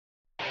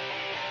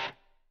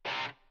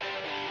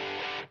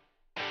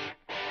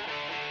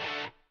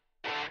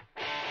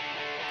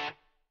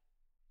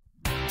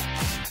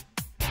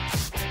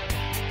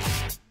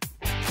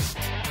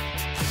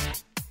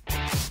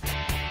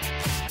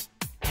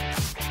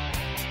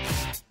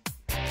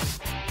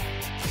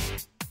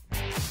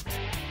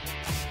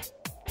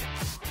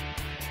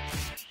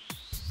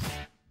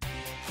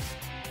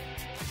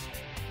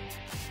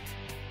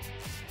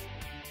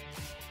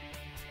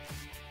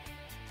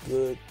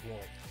Good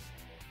morning.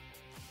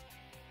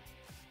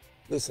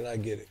 Listen, I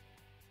get it.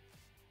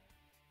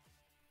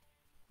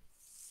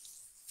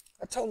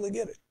 I totally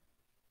get it.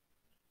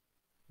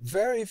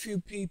 Very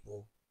few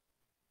people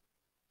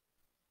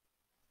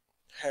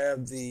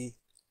have the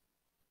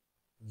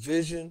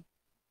vision,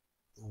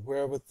 the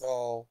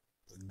wherewithal,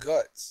 the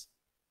guts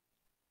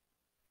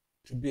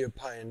to be a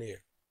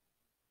pioneer.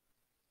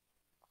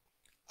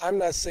 I'm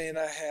not saying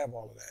I have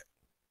all of that.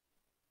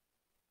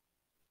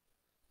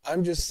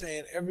 I'm just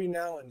saying every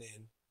now and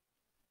then,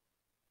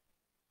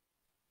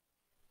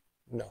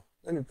 no,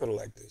 let me put it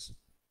like this.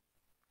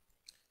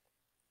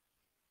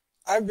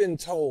 I've been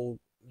told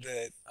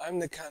that I'm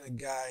the kind of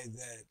guy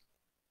that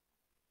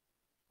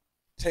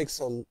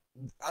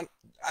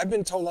I've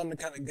been told I'm the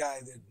kind of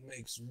guy that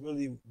makes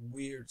really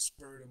weird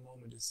spur of the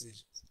moment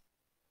decisions.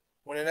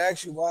 When in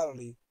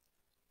actuality,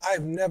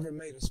 I've never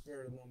made a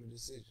spur of the moment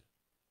decision.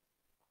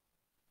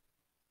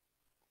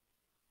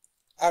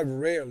 I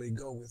rarely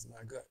go with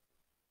my gut.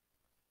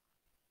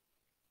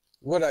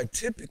 What I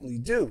typically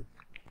do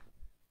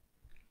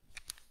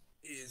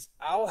is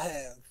I'll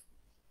have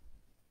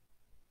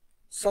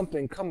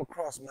something come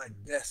across my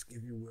desk,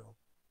 if you will,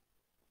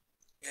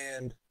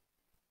 and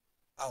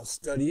I'll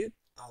study it,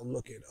 I'll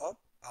look it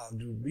up, I'll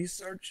do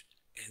research,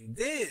 and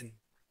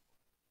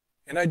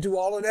I do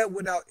all of that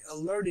without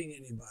alerting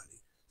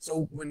anybody.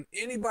 So when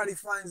anybody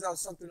finds out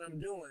something I'm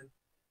doing,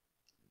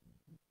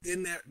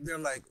 then they're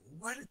like,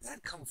 where did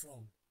that come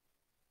from?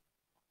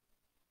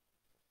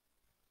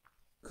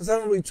 Because I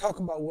don't really talk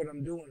about what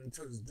I'm doing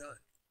until it's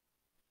done,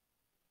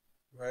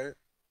 right?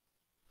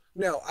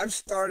 Now, I've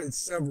started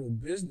several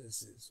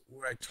businesses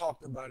where I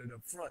talked about it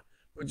up front,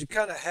 but you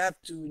kind of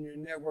have to in your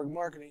network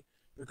marketing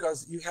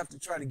because you have to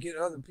try to get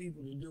other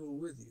people to do it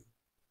with you.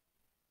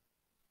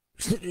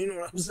 You know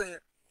what I'm saying?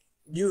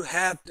 You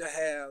have to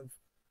have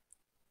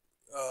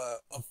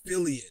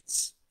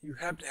affiliates. You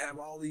have to have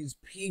all these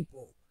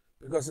people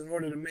because in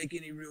order to make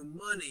any real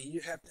money,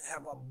 you have to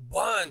have a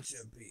bunch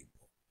of people.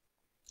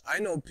 I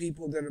know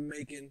people that are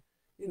making,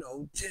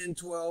 10,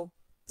 12,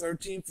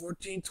 13,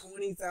 14,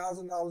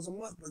 $20,000 a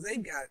month, but they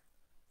got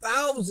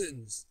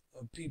thousands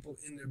of people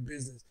in their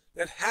business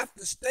that have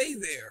to stay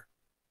there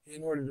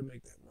in order to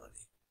make that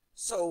money.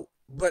 So,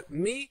 but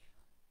me,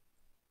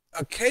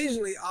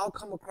 occasionally I'll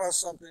come across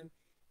something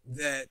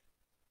that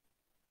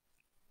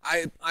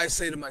I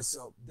say to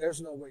myself, there's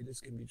no way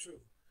this can be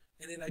true.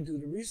 And then I do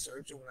the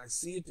research, and when I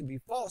see it to be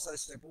false, I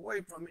step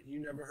away from it, and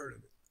you never heard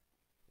of it.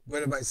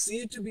 But if I see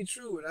it to be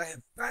true and I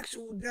have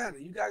factual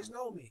data, you guys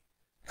know me.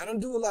 I don't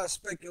do a lot of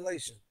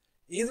speculation.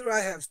 Either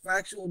I have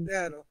factual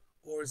data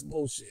or it's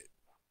bullshit.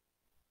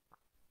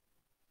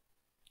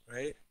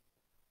 Right?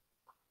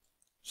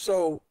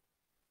 So,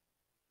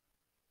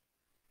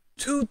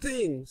 two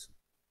things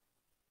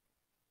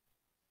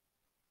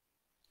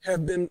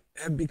have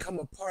become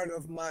a part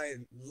of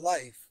my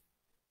life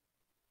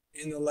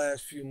in the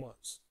last few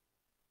months.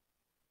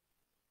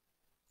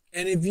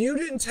 And if you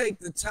didn't take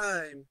the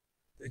time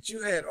that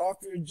you had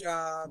off your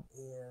job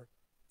or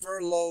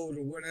furloughed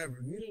or whatever,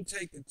 if you didn't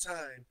take the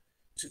time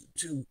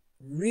to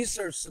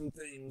research some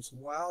things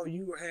while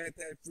you had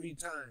that free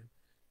time,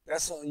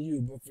 that's on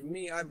you. But for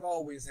me, I've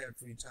always had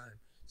free time.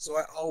 So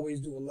I always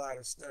do a lot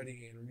of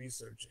studying and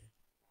researching,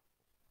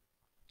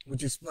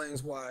 which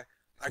explains why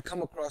I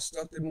come across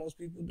stuff that most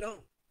people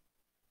don't.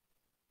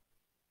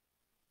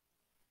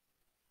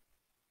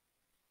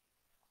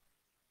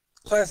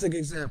 Classic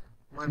example,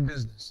 my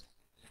business,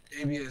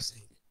 ABS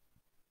Inc.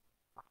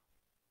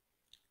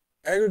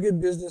 Aggregate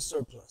Business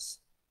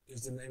Surplus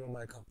is the name of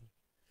my company.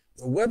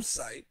 The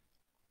website,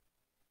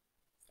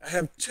 I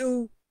have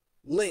two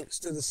links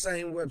to the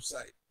same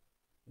website.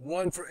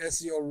 One for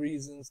SEO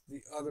reasons,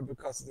 the other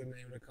because of the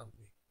name of the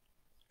company.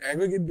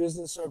 Aggregate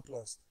Business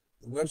Surplus.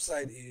 The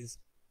website is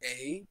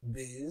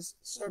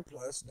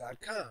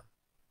abizsurplus.com.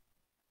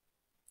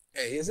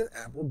 A is in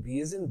Apple,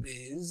 B is in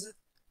Biz,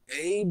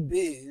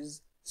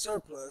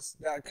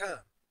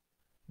 abizsurplus.com.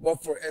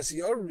 But for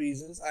SEO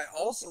reasons, I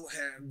also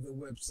have the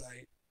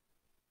website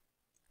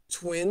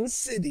Twin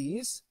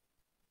Cities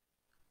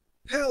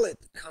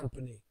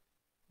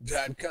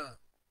palletcompany.com.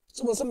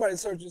 So when somebody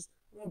searches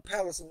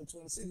pallets in the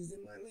Twin Cities,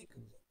 then my link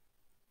comes up.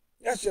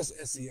 That's just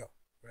SEO,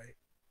 right?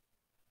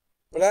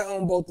 But I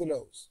own both of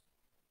those.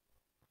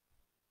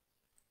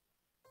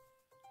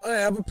 I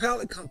have a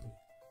pallet company.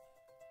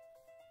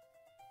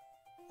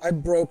 I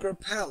broker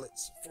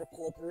pallets for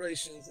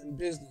corporations and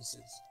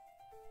businesses.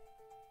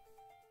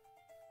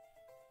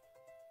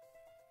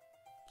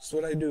 That's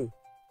what I do.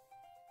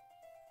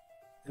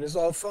 And it's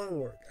all phone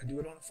work. I do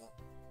it on the phone.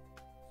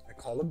 I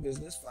call a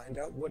business, find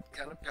out what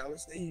kind of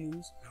pallets they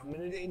use, how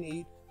many they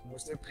need, how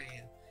much they're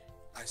paying.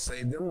 I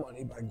save them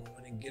money by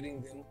going and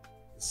getting them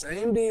the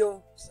same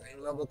deal,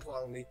 same level of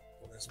quality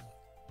for less money.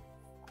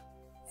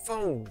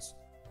 Phones.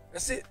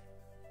 That's it.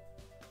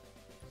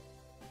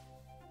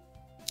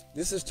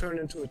 This has turned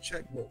into a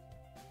checkbook.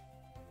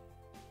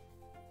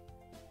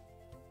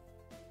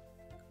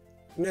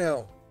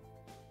 Now,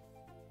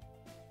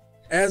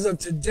 as of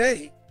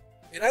today,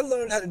 and I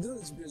learned how to do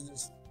this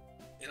business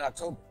in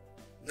October.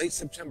 late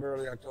September,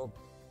 early October.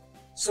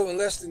 So in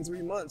less than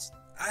 3 months,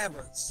 I have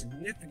a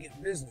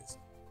significant business.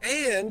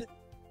 And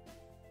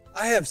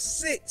I have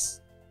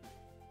six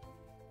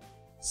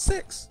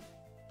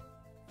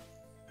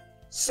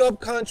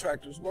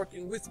subcontractors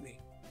working with me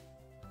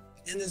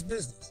in this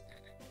business.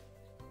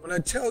 When I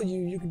tell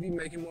you you could be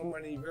making more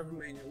money than you've ever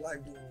made in your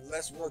life doing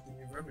less work than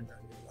you've ever done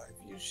in your life,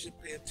 you should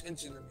pay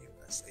attention to me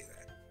when I say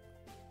that.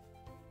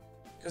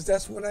 Because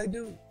that's what I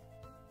do.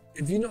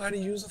 If you know how to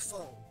use a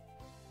phone,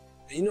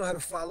 and you know how to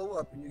follow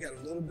up, and you got a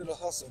little bit of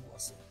hustle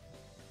muscle,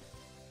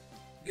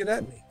 get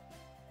at me.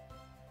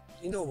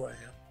 You know where I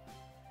am.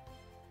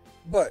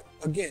 But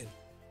again,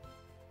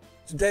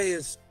 today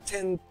is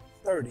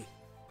 10:30.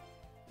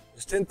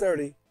 It's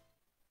 10:30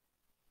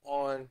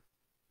 on,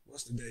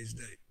 what's today's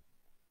date?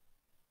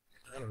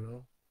 I don't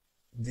know.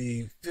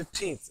 The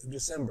 15th of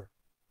December.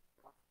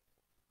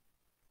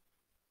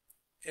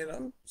 And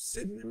I'm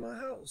sitting in my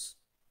house.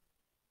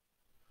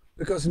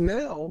 Because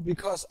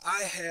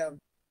I have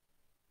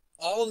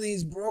all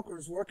these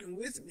brokers working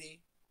with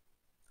me,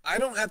 I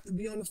don't have to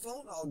be on the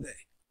phone all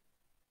day.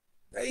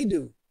 They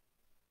do.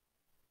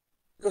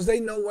 Because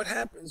they know what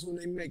happens when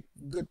they make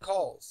good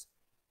calls.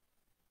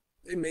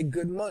 They make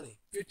good money.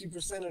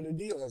 50% of the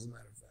deal, as a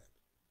matter of fact.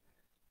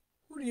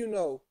 Who do you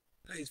know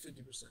pays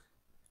 50%?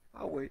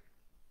 I'll wait.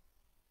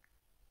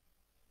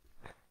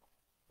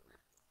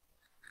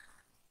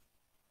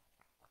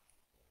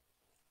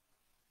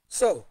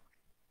 So,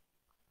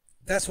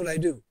 that's what I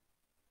do.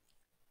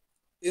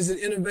 Is it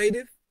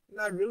innovative?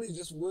 Not really,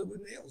 just wood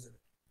with nails in it.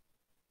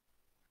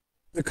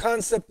 The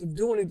concept of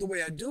doing it the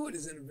way I do it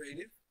is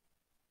innovative.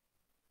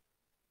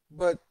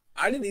 But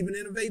I didn't even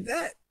innovate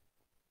that.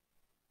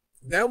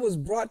 That was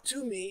brought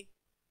to me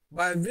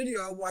by a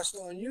video I watched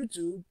on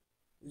YouTube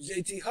with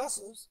JT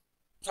Hustlez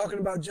talking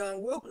about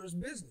John Wilker's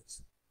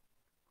business.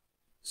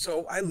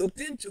 So I looked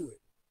into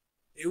it.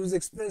 It was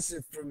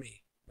expensive for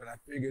me, but I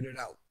figured it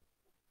out.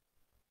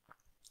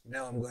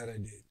 Now I'm glad I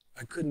did.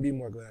 I couldn't be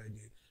more glad I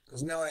did.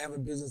 Because now I have a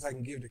business I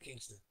can give to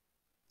Kingston.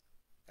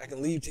 I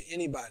can leave to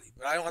anybody.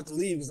 But I don't have to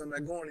leave because I'm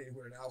not going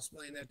anywhere. And I'll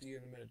explain that to you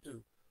in a minute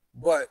too.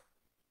 But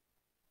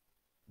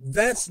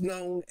that's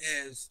known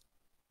as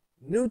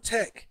new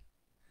tech.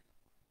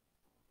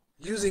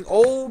 Using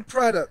old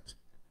product,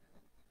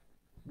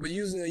 but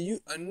using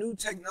a new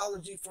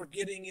technology for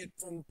getting it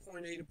from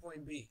point A to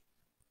point B.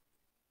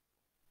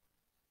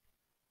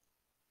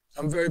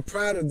 I'm very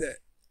proud of that.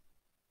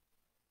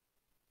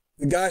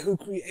 The guy who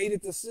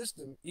created the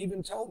system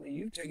even told me,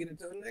 you've taken it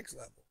to the next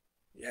level.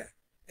 Yeah.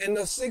 And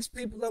the 6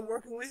 people I'm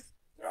working with,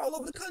 they're all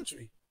over the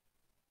country.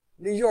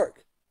 New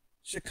York,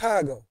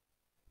 Chicago,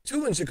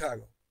 2 in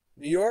Chicago.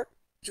 New York,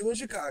 2 in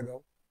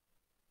Chicago,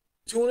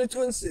 2 in the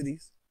Twin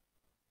Cities,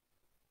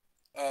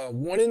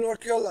 1 in North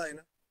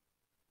Carolina,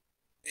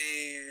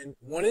 and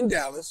 1 in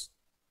Dallas,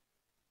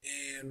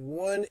 and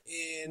 1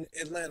 in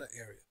Atlanta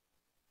area.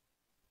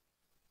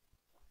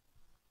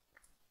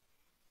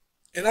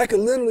 And I could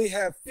literally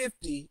have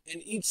 50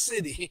 in each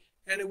city,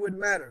 and it wouldn't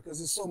matter because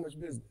there's so much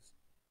business.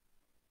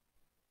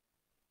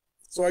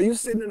 So are you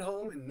sitting at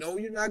home and know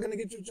you're not going to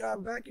get your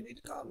job back? You need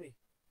to call me.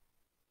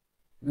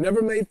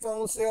 Never made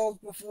phone sales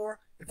before?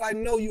 If I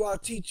know you, I'll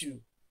teach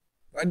you.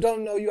 If I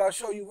don't know you, I'll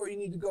show you where you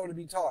need to go to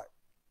be taught.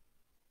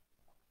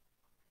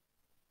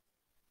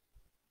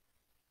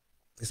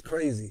 It's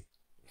crazy.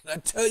 I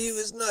tell you,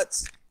 it's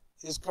nuts.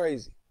 It's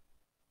crazy.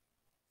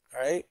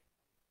 All right?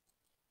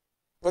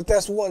 But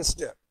that's one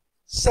step.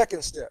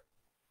 Second step.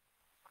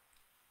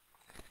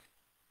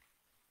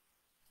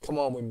 Come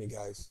on with me,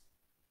 guys.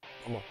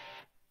 Come on.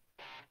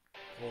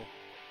 Come on.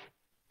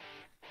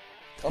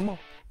 Come on.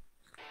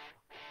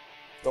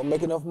 Don't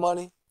make enough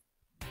money.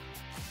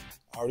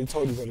 I already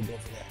told you where to go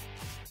for that.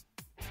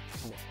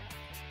 Come on.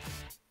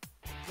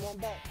 Come on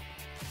back.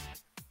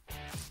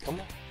 Come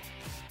on.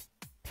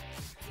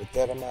 With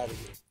that, I'm out of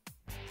here.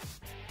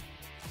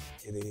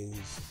 It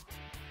is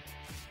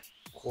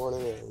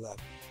 11:15.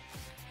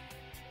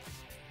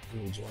 I'm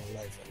enjoying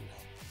life right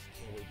now.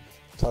 Can't wait.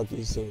 Talk to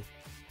you soon.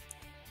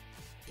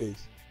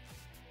 Peace.